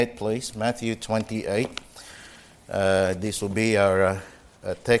Please, Matthew 28. This will be our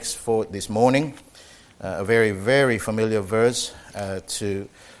text for this morning. A very, very familiar verse to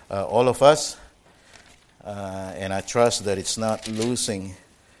all of us. And I trust that it's not losing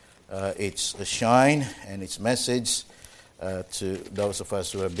its shine and its message to those of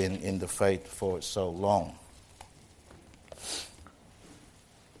us who have been in the faith for so long.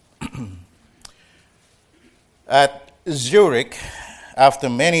 At Zurich, after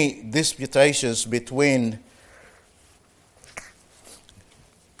many disputations between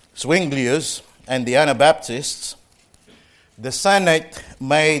Zwinglius and the Anabaptists, the Senate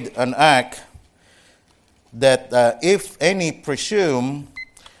made an act that if any presume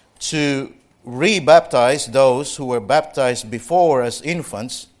to re-baptize those who were baptized before as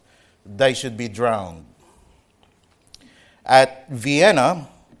infants, they should be drowned. At Vienna,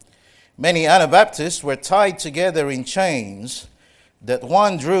 many Anabaptists were tied together in chains that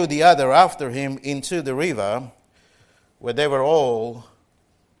one drew the other after him into the river, where they were all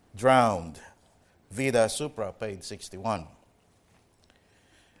drowned. Vida Supra, page 61.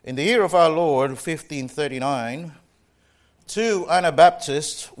 In the year of our Lord, 1539, 2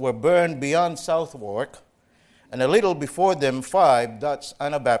 Anabaptists were burned beyond Southwark, and a little before them 5 Dutch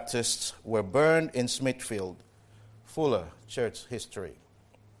Anabaptists were burned in Smithfield. Fuller Church History.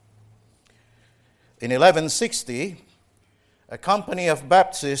 In 1160, a company of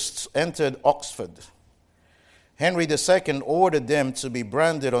Baptists entered Oxford. Henry II ordered them to be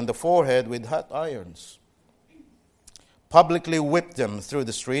branded on the forehead with hot irons, publicly whipped them through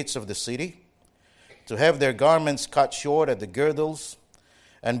the streets of the city, to have their garments cut short at the girdles,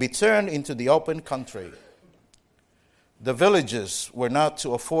 and be turned into the open country. The villages were not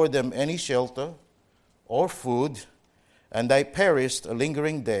to afford them any shelter or food, and they perished a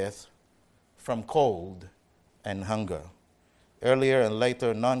lingering death from cold and hunger. Earlier and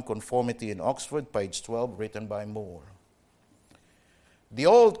later, Nonconformity in Oxford, page 12, written by Moore. The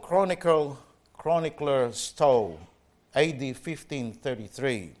old chronicler Stowe, A.D.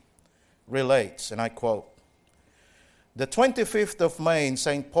 1533, relates, and I quote, "The 25th of May in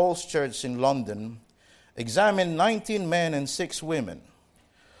St. Paul's Church in London examined 19 men and 6 women.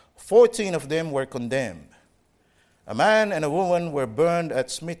 14 of them were condemned. A man and a woman were burned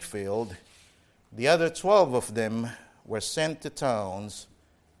at Smithfield. The other 12 of them were sent to towns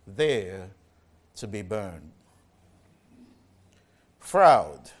there to be burned."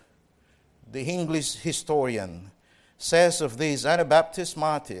 Froude, the English historian, says of these Anabaptist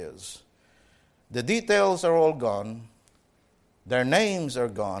martyrs, "The details are all gone, their names are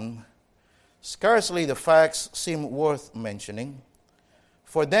gone, scarcely the facts seem worth mentioning.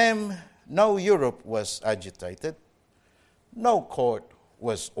 For them, no Europe was agitated, no court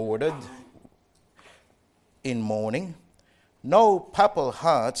was ordered in mourning, no papal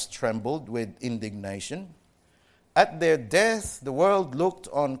hearts trembled with indignation. At their death, the world looked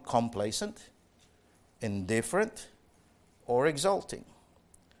on complacent, indifferent, or exulting.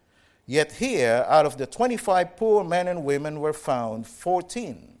 Yet here, out of the 25 poor men and women were found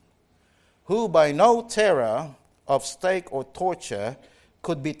 14, who by no terror of stake or torture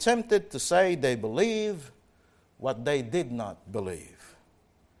could be tempted to say they believe what they did not believe.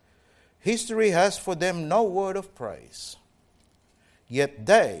 History has for them no word of praise. Yet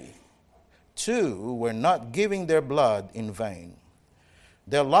they, too, were not giving their blood in vain.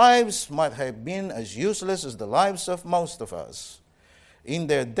 Their lives might have been as useless as the lives of most of us. In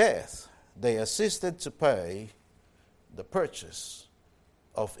their death, they assisted to pay the purchase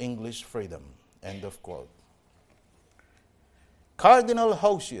of English freedom." End of quote. Cardinal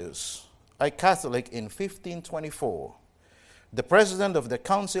Hosius, a Catholic in 1524, the president of the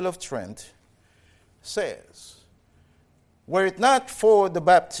Council of Trent, says, "Were it not for the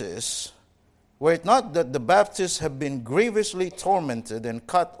Baptists, were it not that the Baptists have been grievously tormented and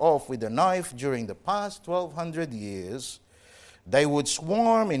cut off with a knife during the past 1200 years, they would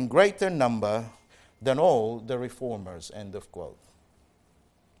swarm in greater number than all the reformers." End of quote.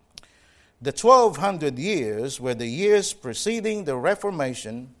 The 1200 years were the years preceding the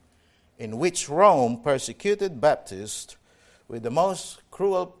Reformation, in which Rome persecuted Baptists with the most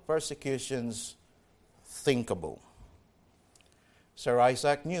cruel persecutions thinkable. Sir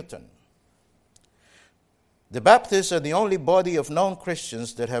Isaac Newton. "The Baptists are the only body of known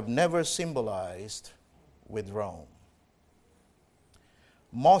Christians that have never symbolized with Rome."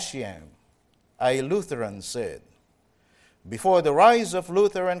 Mosheim, a Lutheran, said, "Before the rise of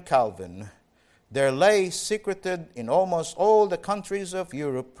Luther and Calvin, there lay secreted in almost all the countries of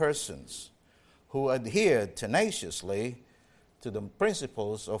Europe persons who adhered tenaciously to the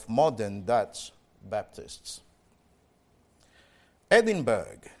principles of modern Dutch Baptists."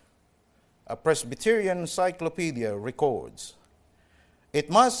 Edinburgh, a Presbyterian encyclopedia, records, "It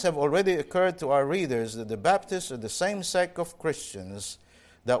must have already occurred to our readers that the Baptists are the same sect of Christians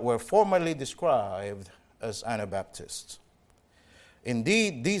that were formerly described as Anabaptists.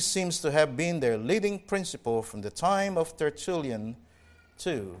 Indeed, this seems to have been their leading principle from the time of Tertullian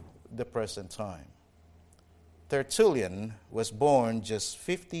to the present time." Tertullian was born just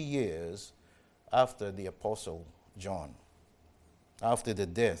 50 years after the Apostle John, after the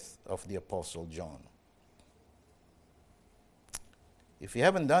death of the Apostle John. If you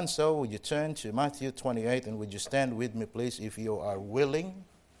haven't done so, would you turn to Matthew 28 and would you stand with me, please, if you are willing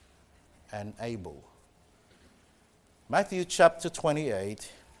and able. Matthew chapter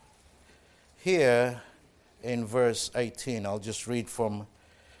 28, here in verse 18. I'll just read from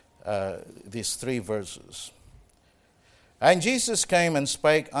these 3 verses. "And Jesus came and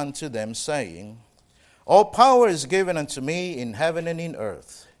spake unto them, saying, All power is given unto me in heaven and in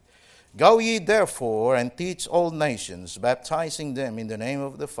earth. Go ye therefore and teach all nations, baptizing them in the name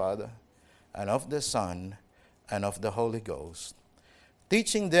of the Father, and of the Son, and of the Holy Ghost,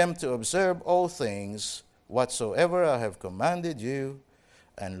 teaching them to observe all things whatsoever I have commanded you,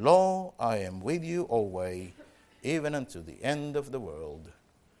 and lo, I am with you always, even unto the end of the world.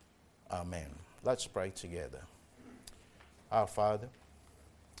 Amen." Let's pray together. Our Father,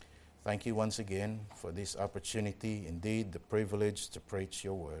 thank you once again for this opportunity, indeed the privilege to preach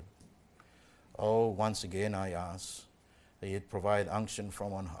your word. Oh, once again I ask that you'd provide unction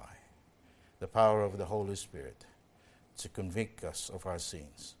from on high, the power of the Holy Spirit to convict us of our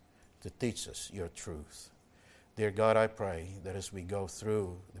sins, to teach us your truth. Dear God, I pray that as we go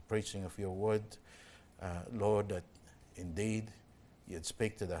through the preaching of your word, Lord, that indeed you'd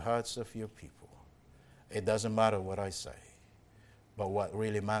speak to the hearts of your people. It doesn't matter what I say, but what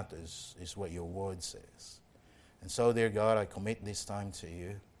really matters is what your word says. And so, dear God, I commit this time to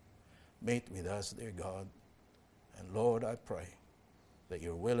you. Meet with us, dear God. And Lord, I pray that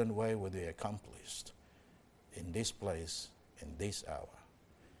your will and way will be accomplished in this place, in this hour.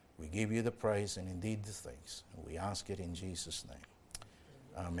 We give you the praise and indeed the thanks. And we ask it in Jesus' name.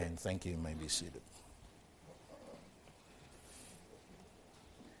 Amen. Thank you. You may be seated.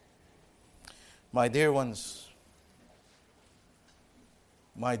 My dear ones,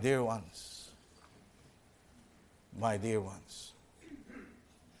 my dear ones, my dear ones,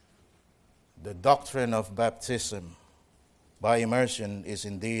 the doctrine of baptism by immersion is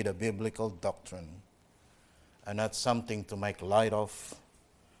indeed a biblical doctrine and not something to make light of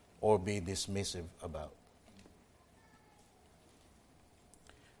or be dismissive about.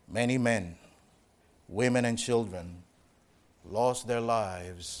 Many men, women, and children lost their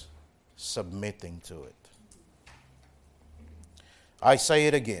lives submitting to it. I say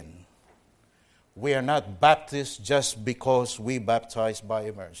it again. We are not Baptists just because we baptize by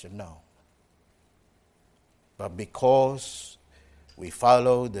immersion, no. But because we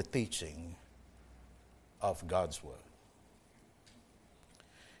follow the teaching of God's Word.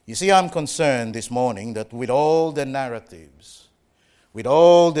 You see, I'm concerned this morning that with all the narratives, with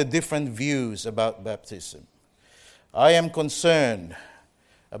all the different views about baptism, I am concerned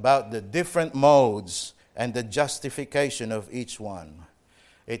about the different modes and the justification of each one.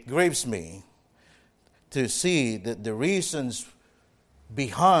 It grieves me to see that the reasons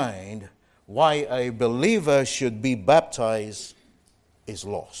behind why a believer should be baptized is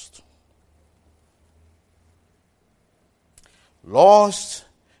lost. Lost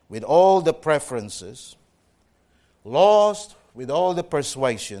with all the preferences, lost with all the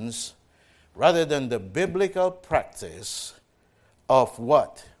persuasions, rather than the biblical practice of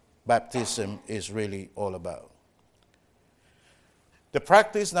what baptism is really all about. The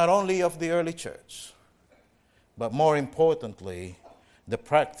practice not only of the early church, but more importantly, the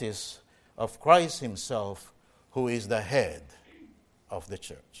practice of Christ himself, who is the head of the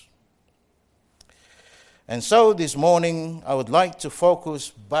church. And so this morning, I would like to focus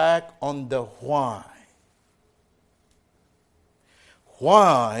back on the why.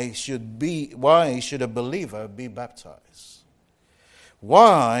 Why should a believer be baptized?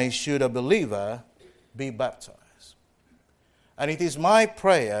 Why should a believer be baptized? And it is my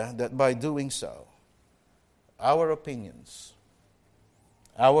prayer that by doing so, our opinions,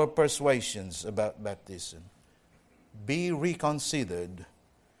 our persuasions about baptism be reconsidered,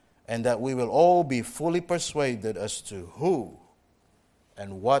 and that we will all be fully persuaded as to who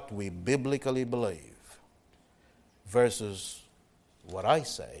and what we biblically believe versus what I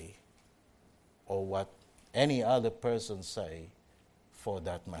say or what any other person say for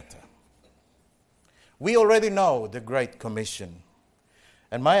that matter. We already know the Great Commission,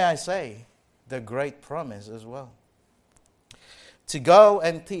 and may I say, the Great Promise as well. to go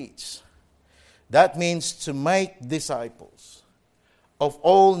and teach. That means to make disciples of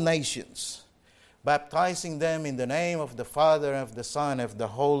all nations, baptizing them in the name of the Father, of the Son, of the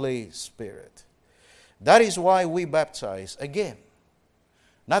Holy Spirit. That is why we baptize again.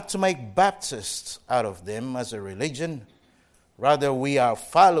 Not to make Baptists out of them as a religion. Rather, we are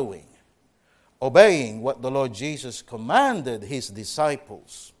following, obeying what the Lord Jesus commanded His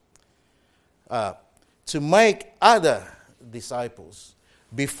disciples to make other disciples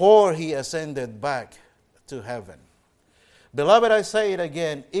before He ascended back to heaven. Beloved, I say it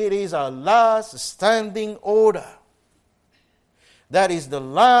again, it is our last standing order. That is the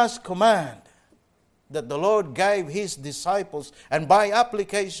last command that the Lord gave His disciples, and by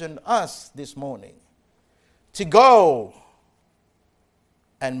application us this morning, to go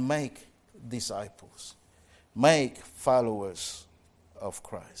and make disciples, make followers of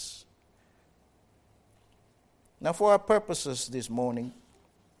Christ. Now, for our purposes this morning,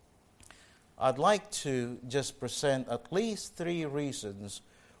 I'd like to just present at least 3 reasons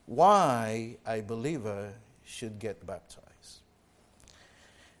why a believer should get baptized.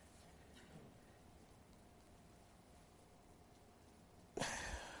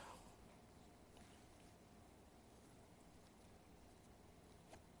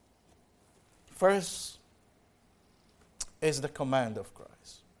 First is the command of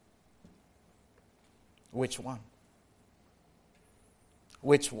Christ. Which one?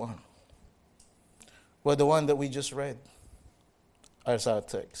 Which one? Well, the one that we just read as our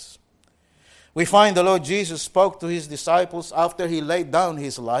text. We find the Lord Jesus spoke to His disciples after He laid down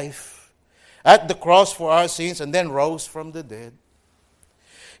His life at the cross for our sins and then rose from the dead.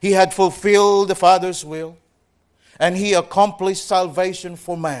 He had fulfilled the Father's will and He accomplished salvation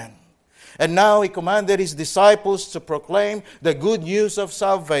for man. And now He commanded His disciples to proclaim the good news of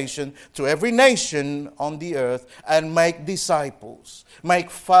salvation to every nation on the earth and make disciples, make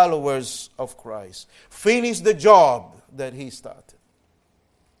followers of Christ. Finish the job that He started.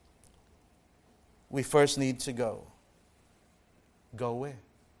 We first need to go. Go where?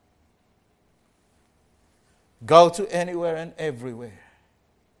 Go to anywhere and everywhere.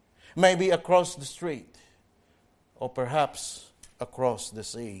 Maybe across the street, or perhaps across the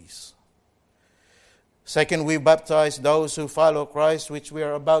seas. Second, we baptize those who follow Christ, which we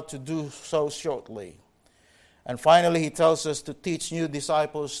are about to do so shortly. And finally, He tells us to teach new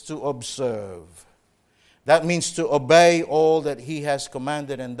disciples to observe. That means to obey all that He has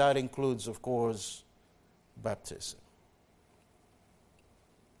commanded, and that includes, of course, baptism.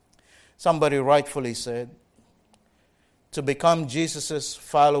 Somebody rightfully said, to become Jesus'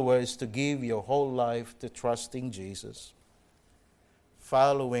 follower is to give your whole life to trusting Jesus,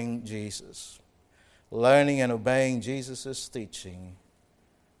 following Jesus, learning and obeying Jesus' teaching,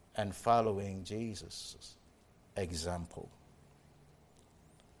 and following Jesus' example.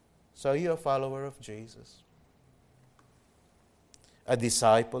 So you're a follower of Jesus, a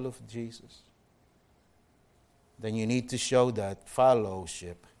disciple of Jesus. Then you need to show that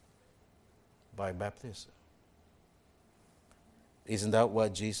fellowship by baptism. Isn't that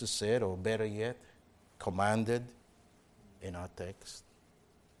what Jesus said, or better yet, commanded in our text?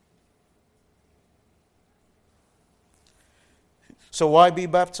 So why be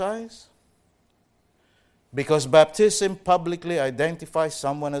baptized? Because baptism publicly identifies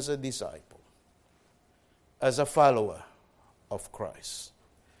someone as a disciple, as a follower of Christ.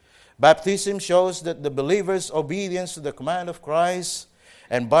 Baptism shows that the believer's obedience to the command of Christ,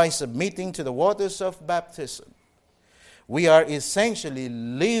 and by submitting to the waters of baptism, we are essentially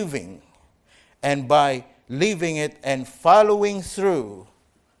living, and by living it and following through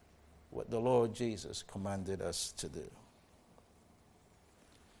what the Lord Jesus commanded us to do.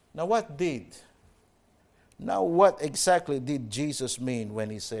 Now what exactly did Jesus mean when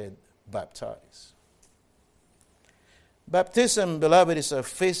He said baptize? Baptism, beloved, is a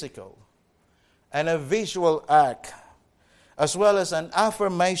physical and a visual act, as well as an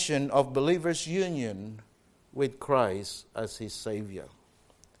affirmation of believers' union with Christ as his Savior.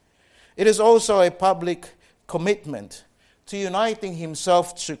 It is also a public commitment to uniting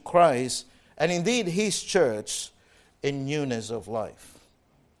himself to Christ and indeed his church in newness of life.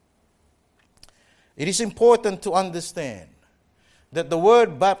 It is important to understand that the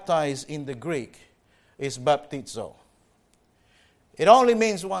word baptize in the Greek is baptizo. It only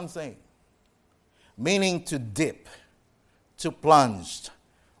means one thing, meaning to dip, to plunge,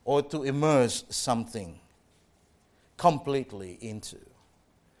 or to immerse something completely into.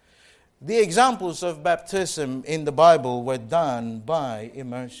 The examples of baptism in the Bible were done by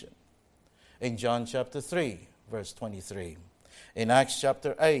immersion. In John chapter 3, verse 23. in Acts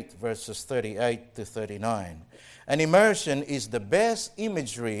chapter 8, verses 38 to 39. And immersion is the best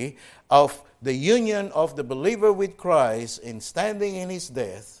imagery of the union of the believer with Christ in standing in his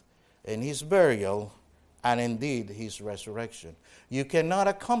death, in his burial, and indeed his resurrection. You cannot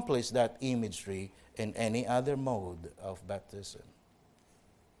accomplish that imagery in any other mode of baptism.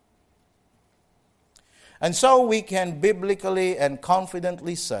 And so we can biblically and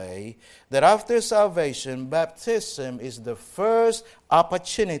confidently say that after salvation, baptism is the first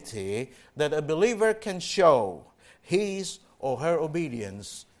opportunity that a believer can show his or her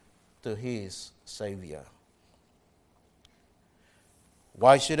obedience to his Savior.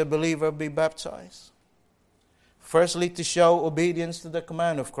 Why should a believer be baptized? Firstly, to show obedience to the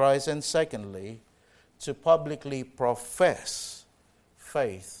command of Christ, and secondly, to publicly profess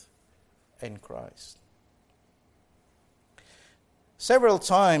faith in Christ. Several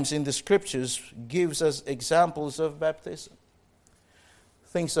times in the Scriptures gives us examples of baptism.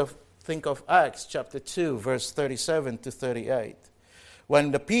 Think of Acts chapter 2, verse 37 to 38.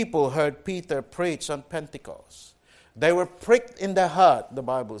 When the people heard Peter preach on Pentecost, they were pricked in the heart, the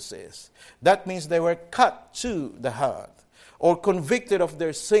Bible says. That means they were cut to the heart or convicted of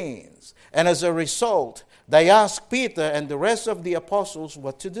their sins. And as a result, they asked Peter and the rest of the apostles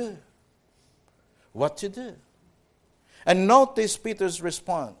what to do. What to do. And notice Peter's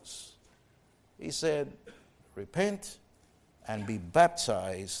response. He said, repent and be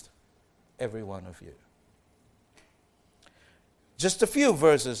baptized, every one of you. Just a few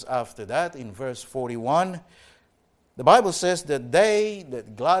verses after that, in verse 41, the Bible says that they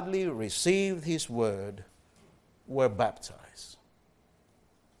that gladly received his word were baptized.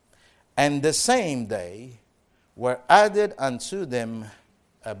 And the same day were added unto them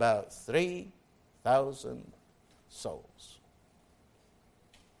about 3,000 souls.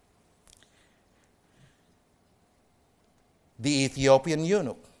 The Ethiopian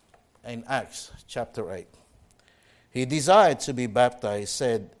eunuch in Acts chapter 8. He desired to be baptized,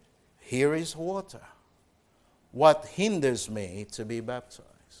 said, here is water. What hinders me to be baptized?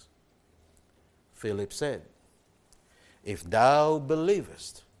 Philip said, if thou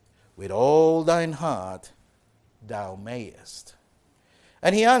believest with all thine heart, thou mayest.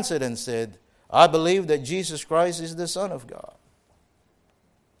 And he answered and said, I believe that Jesus Christ is the Son of God.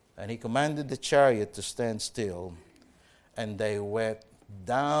 And he commanded the chariot to stand still, and they went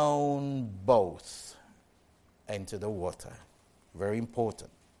down both into the water. Very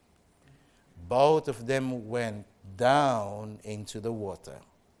important. Both of them went down into the water.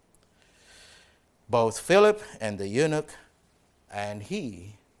 Both Philip and the eunuch, and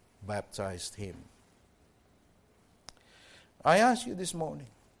he baptized him. I ask you this morning,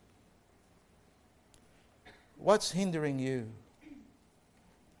 what's hindering you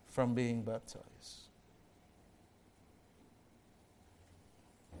from being baptized?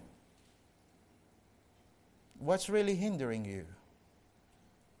 What's really hindering you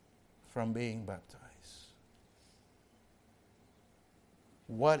from being baptized?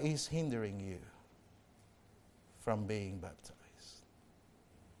 What is hindering you from being baptized?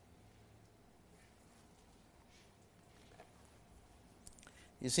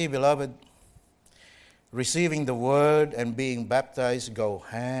 You see, beloved, receiving the word and being baptized go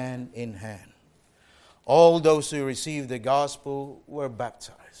hand in hand. All those who received the gospel were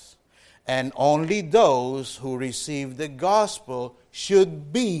baptized. And only those who receive the gospel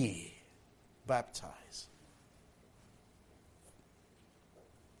should be baptized.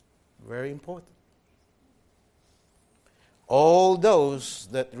 Very important. All those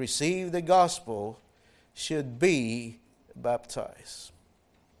that receive the gospel should be baptized.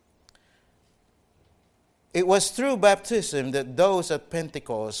 It was through baptism that those at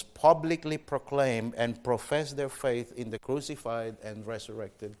Pentecost publicly proclaimed and professed their faith in the crucified and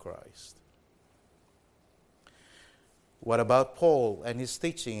resurrected Christ. What about Paul and his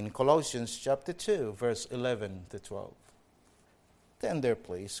teaching in Colossians chapter 2, verse 11 to 12? Turn there,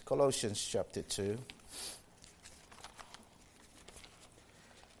 please. Colossians chapter 2.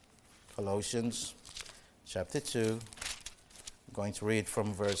 Colossians chapter 2. I'm going to read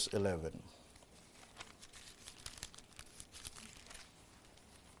from verse 11.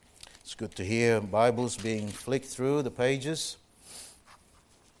 It's good to hear Bibles being flicked through the pages.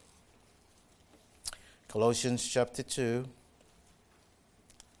 Colossians chapter 2,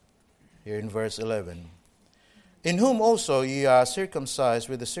 here in verse 11. In whom also ye are circumcised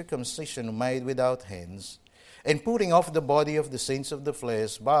with the circumcision made without hands, and putting off the body of the sins of the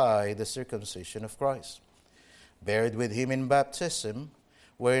flesh by the circumcision of Christ, buried with him in baptism,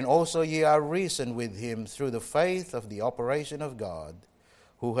 wherein also ye are risen with him through the faith of the operation of God,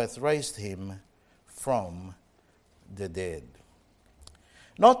 who hath raised him from the dead.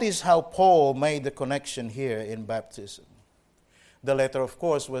 Notice how Paul made the connection here in baptism. The letter, of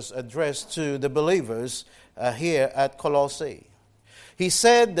course, was addressed to the believers here at Colossae. He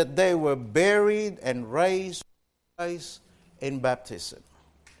said that they were buried and raised in baptism.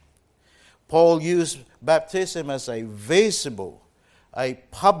 Paul used baptism as a visible, a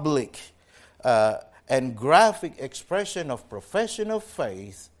public, and graphic expression of profession of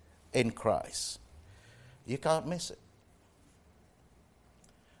faith in Christ. You can't miss it.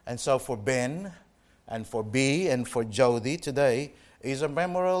 And so for Ben and for B and for Jody, today is a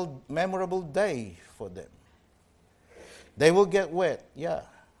memorable day for them. They will get wet, yeah,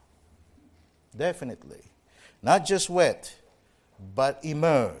 definitely. Not just wet, but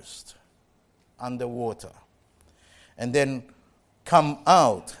immersed underwater. And then come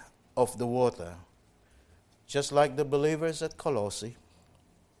out of the water, just like the believers at Colossae,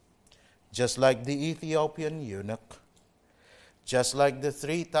 just like the Ethiopian eunuch, just like the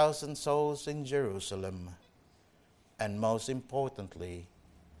 3,000 souls in Jerusalem, and most importantly,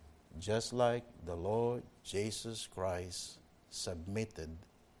 just like the Lord Jesus Christ submitted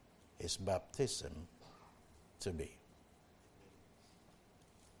his baptism to be.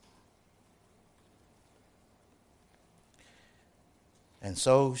 And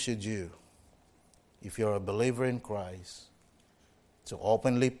so should you, if you're a believer in Christ, to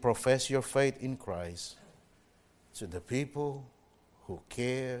openly profess your faith in Christ to the people who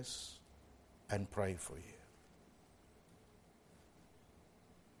cares and pray for you.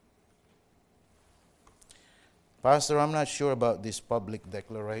 Pastor, I'm not sure about this public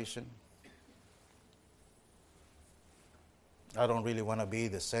declaration. I don't really want to be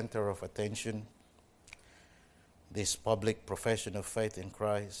the center of attention. This public profession of faith in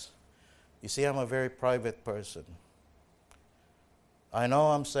Christ. You see, I'm a very private person. I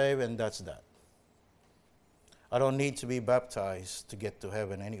know I'm saved and that's that. I don't need to be baptized to get to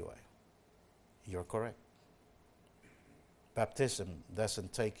heaven anyway. You're correct. Baptism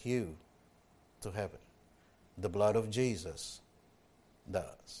doesn't take you to heaven. The blood of Jesus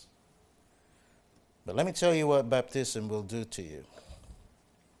does. But let me tell you what baptism will do to you.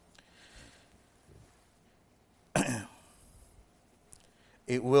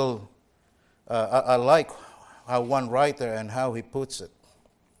 It will, I like how one writer and how he puts it.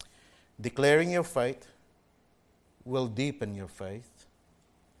 Declaring your faith will deepen your faith.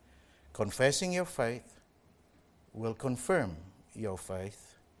 Confessing your faith will confirm your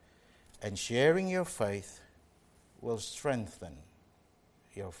faith. And sharing your faith will strengthen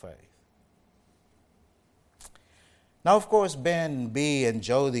your faith. Now, of course, Ben, B, and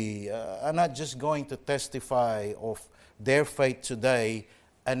Jody are not just going to testify of their faith today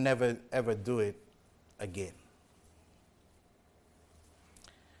and never ever do it again.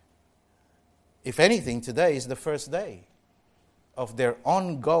 If anything, today is the first day of their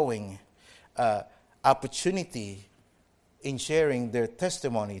ongoing opportunity in sharing their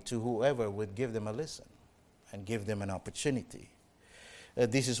testimony to whoever would give them a listen and give them an opportunity.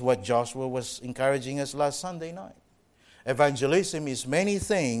 This is what Joshua was encouraging us last Sunday night. Evangelism is many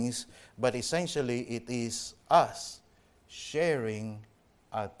things, but essentially it is us sharing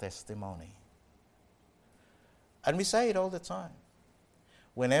our testimony. And we say it all the time.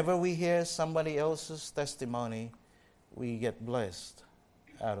 Whenever we hear somebody else's testimony, we get blessed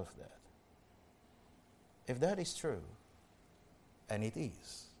out of that. If that is true, and it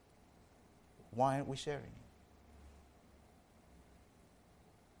is, why aren't we sharing it?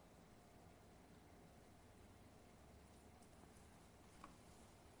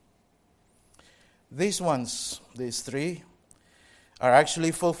 These three, are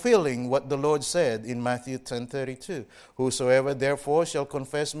actually fulfilling what the Lord said in Matthew 10:32. Whosoever therefore shall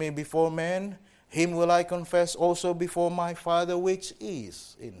confess me before men, him will I confess also before my Father which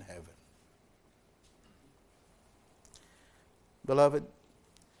is in heaven. Beloved,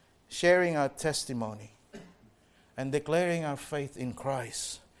 sharing our testimony and declaring our faith in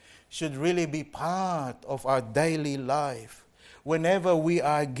Christ should really be part of our daily life whenever we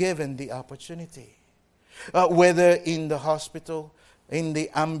are given the opportunity. Whether in the hospital, in the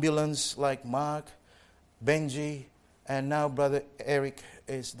ambulance like Mark, Benji, and now Brother Eric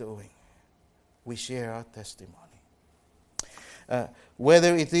is doing. We share our testimony.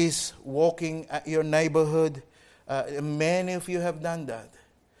 Whether it is walking at your neighborhood, many of you have done that,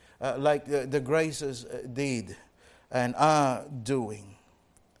 like the Graces did and are doing.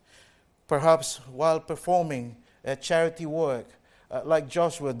 Perhaps while performing charity work, like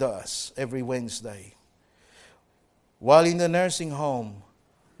Joshua does every Wednesday. While in the nursing home,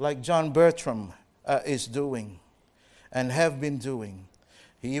 like John Bertram is doing and have been doing.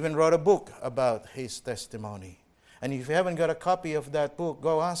 He even wrote a book about his testimony. And if you haven't got a copy of that book,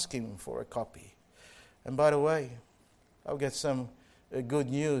 go ask him for a copy. And by the way, I'll get some good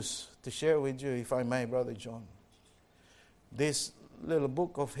news to share with you, if I may, Brother John. This little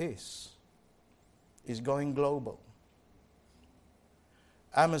book of his is going global.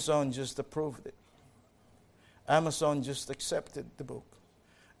 Amazon just approved it. Amazon just accepted the book.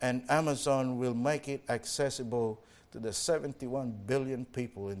 And Amazon will make it accessible to the 71 billion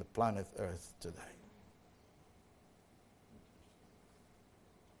people in the planet Earth today.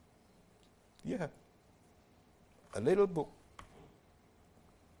 Yeah. A little book.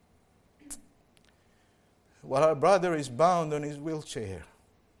 While our brother is bound on his wheelchair,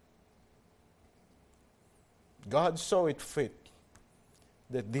 God saw it fit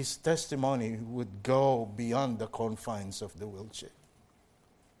that this testimony would go beyond the confines of the wheelchair.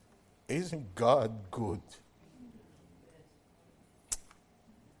 Isn't God good?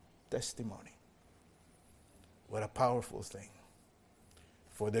 Testimony. What a powerful thing.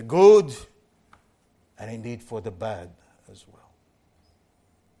 For the good and indeed for the bad as well.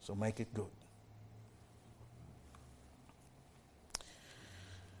 So make it good.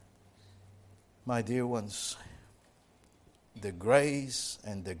 My dear ones, the grace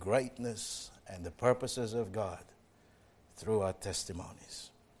and the greatness and the purposes of God through our testimonies.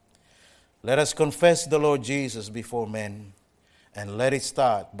 Let us confess the Lord Jesus before men, and let it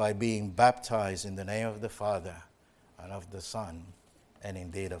start by being baptized in the name of the Father and of the Son and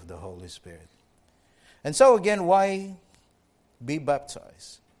indeed of the Holy Spirit. And so again, why be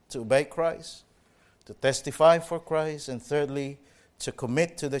baptized? To obey Christ, to testify for Christ, and thirdly, to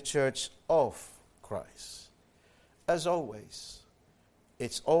commit to the church of Christ. As always,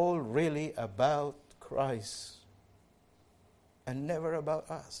 it's all really about Christ and never about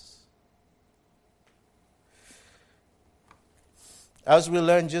us. As we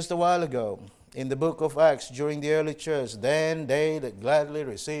learned just a while ago in the book of Acts during the early church, then they that gladly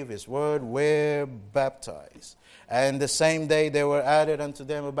received his word were baptized. And the same day there were added unto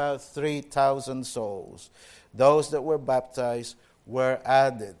them about 3,000 souls. Those that were baptized were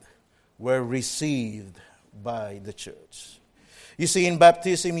added, were received by the church. You see, in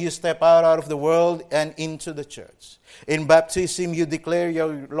baptism, you step out of the world and into the church. In baptism, you declare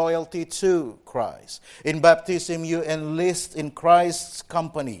your loyalty to Christ. In baptism, you enlist in Christ's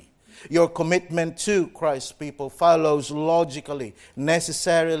company. Your commitment to Christ's people follows logically,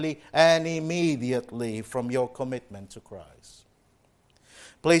 necessarily, and immediately from your commitment to Christ.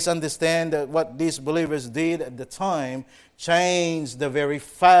 Please understand that what these believers did at the time changed the very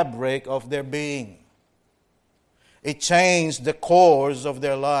fabric of their being. It changed the course of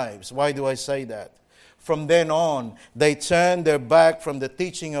their lives. Why do I say that? From then on, they turned their back from the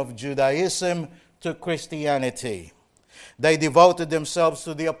teaching of Judaism to Christianity. They devoted themselves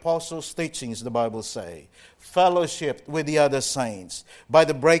to the apostles' teachings, the Bible says, fellowship with the other saints, by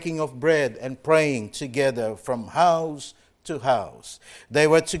the breaking of bread and praying together from house to house. They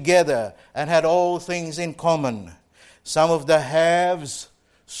were together and had all things in common. Some of the haves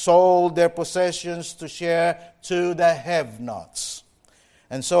sold their possessions to share to the have-nots.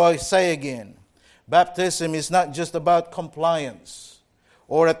 And so I say again, baptism is not just about compliance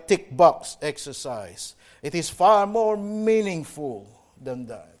or a tick box exercise. It is far more meaningful than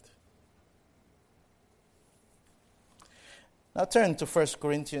that. Now turn to 1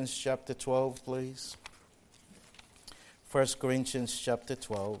 Corinthians chapter 12, please. 1 Corinthians chapter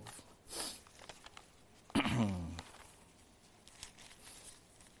 12.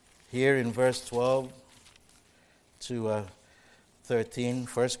 Here in verse 12 to 13,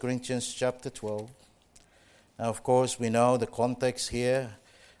 1 Corinthians chapter 12. Now, of course, we know the context here.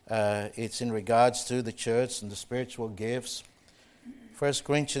 It's in regards to the church and the spiritual gifts. 1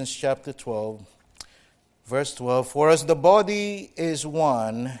 Corinthians chapter 12, verse 12. For as the body is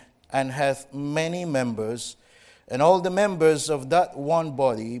one and hath many members, and all the members of that one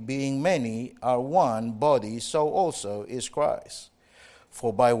body, being many, are one body, so also is Christ.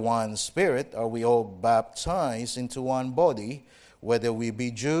 For by one Spirit are we all baptized into one body, whether we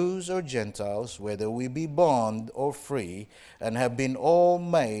be Jews or Gentiles, whether we be bond or free, and have been all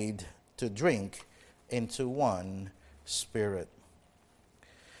made to drink into one Spirit.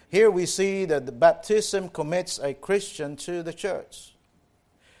 Here we see that the baptism commits a Christian to the church,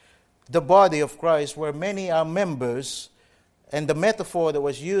 the body of Christ, where many are members, and the metaphor that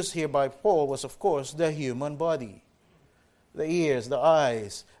was used here by Paul was, of course, the human body. The ears, the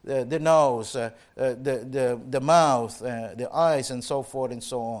eyes, the nose, the mouth, the eyes, and so forth and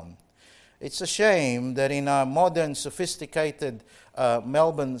so on. It's a shame that in our modern, sophisticated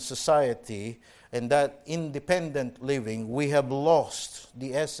Melbourne society and that independent living, we have lost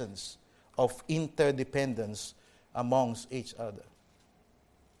the essence of interdependence amongst each other.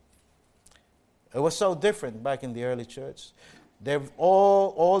 It was so different back in the early church.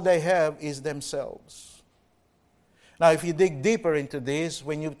 All they have is themselves. Now, if you dig deeper into this,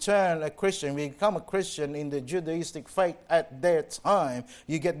 when you turn a Christian, when you become a Christian in the Judaistic faith at their time,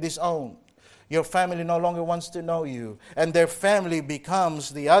 you get disowned. Your family no longer wants to know you, and their family becomes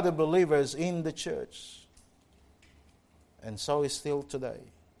the other believers in the church. And so is still today.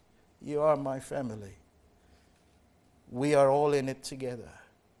 You are my family. We are all in it together.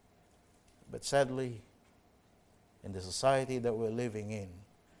 But sadly, in the society that we're living in,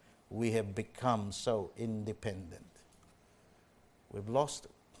 we have become so independent. We've lost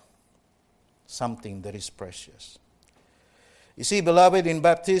something that is precious. You see, beloved, in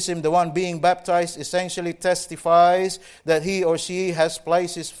baptism, the one being baptized essentially testifies that he or she has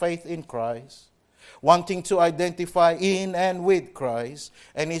placed his faith in Christ, wanting to identify in and with Christ,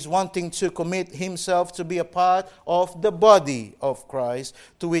 and is wanting to commit himself to be a part of the body of Christ,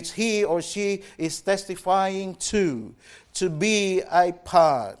 to which he or she is testifying to be a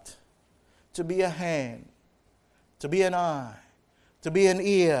part, to be a hand, to be an eye, to be an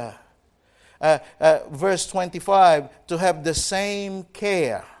ear. Verse 25, to have the same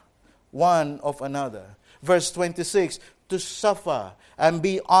care one of another. Verse 26, to suffer and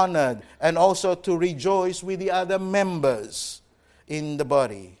be honored, and also to rejoice with the other members in the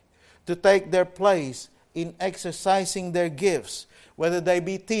body, to take their place in exercising their gifts, whether they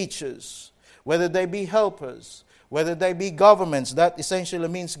be teachers, whether they be helpers, whether they be governments. That essentially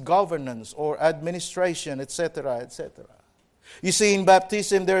means governance or administration, etc., etc. You see, in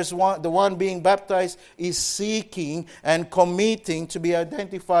baptism, the one being baptized is seeking and committing to be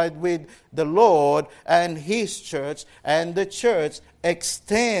identified with the Lord and His church, and the church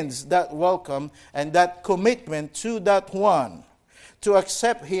extends that welcome and that commitment to that one, to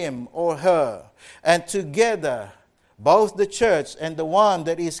accept him or her. And together, both the church and the one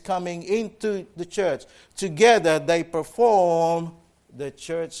that is coming into the church, together they perform the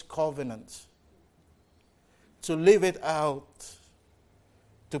church covenant. To live it out,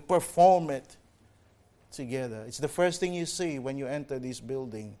 to perform it together. It's the first thing you see when you enter this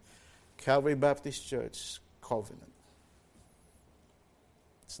building, Calvary Baptist Church covenant.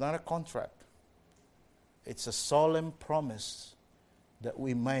 It's not a contract. It's a solemn promise that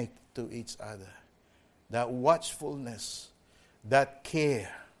we make to each other. That watchfulness, that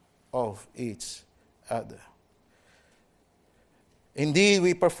care of each other. Indeed,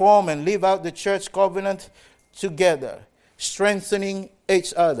 we perform and live out the church covenant together, strengthening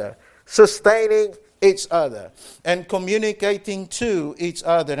each other, sustaining each other, and communicating to each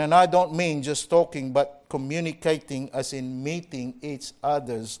other. And I don't mean just talking, but communicating as in meeting each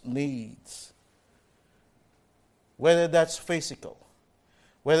other's needs. Whether that's physical,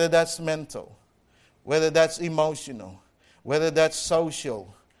 whether that's mental, whether that's emotional, whether that's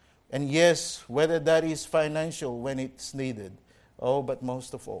social, and yes, whether that is financial when it's needed. Oh, but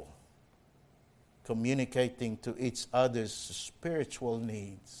most of all, communicating to each other's spiritual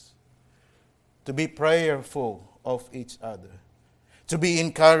needs, to be prayerful of each other, to be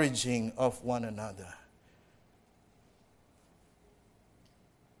encouraging of one another.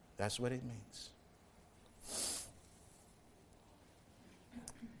 That's what it means.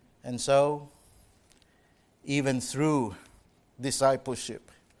 And so, even through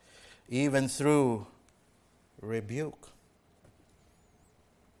discipleship, even through rebuke,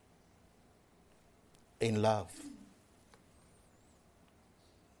 in love.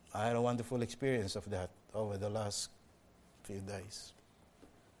 I had a wonderful experience of that over the last few days.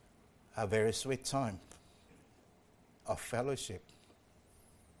 A very sweet time of fellowship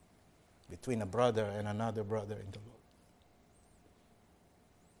between a brother and another brother in the Lord.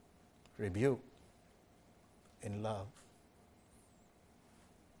 Rebuke in love.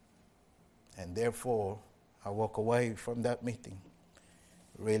 And therefore, I walk away from that meeting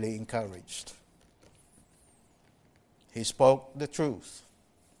really encouraged. He spoke the truth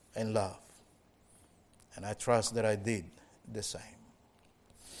in love. And I trust that I did the same.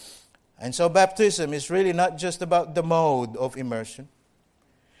 And so baptism is really not just about the mode of immersion.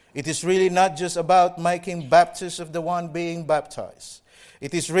 It is really not just about making Baptist of the one being baptized.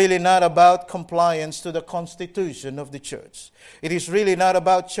 It is really not about compliance to the constitution of the church. It is really not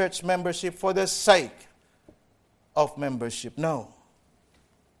about church membership for the sake of membership. No.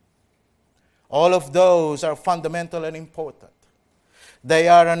 All of those are fundamental and important. They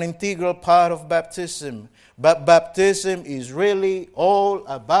are an integral part of baptism. But baptism is really all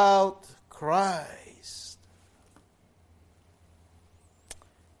about Christ.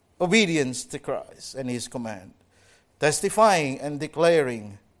 Obedience to Christ and His command. Testifying and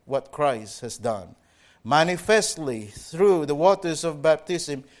declaring what Christ has done. manifestly through the waters of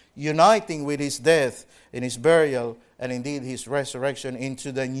baptism, uniting with his death and his burial and indeed his resurrection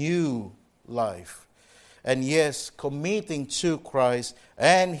into the new life. And yes, committing to Christ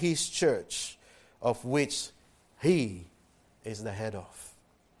and his church, of which he is the head of.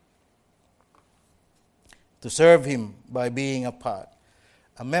 To serve him by being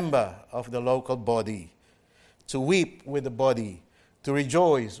a member of the local body, to weep with the body, to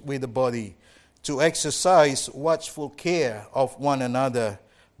rejoice with the body, to exercise watchful care of one another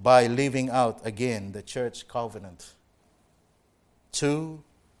by living out again the church covenant to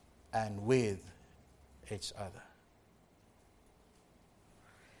and with each other.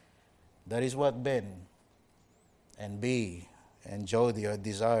 That is what Ben and B and Jody are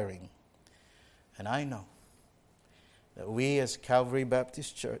desiring. And I know that we as Calvary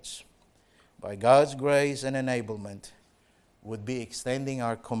Baptist Church, by God's grace and enablement, would be extending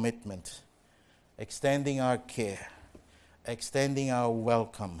our commitment, extending our care, extending our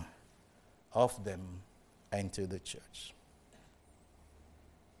welcome of them into the church.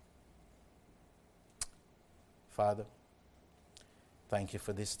 Father, thank you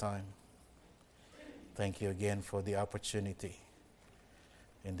for this time. Thank you again for the opportunity,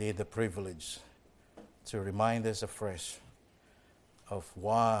 indeed the privilege, to remind us afresh of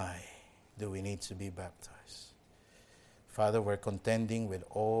why do we need to be baptized. Father, we're contending with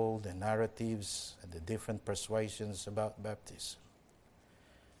all the narratives and the different persuasions about baptism.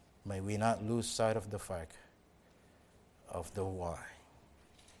 May we not lose sight of the fact of the why.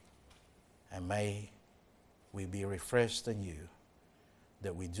 And may we be refreshed anew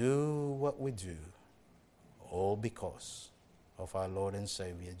that we do what we do all because of our Lord and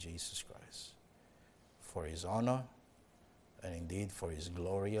Savior Jesus Christ, for his honor and indeed for his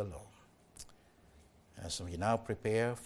glory alone. As we now prepare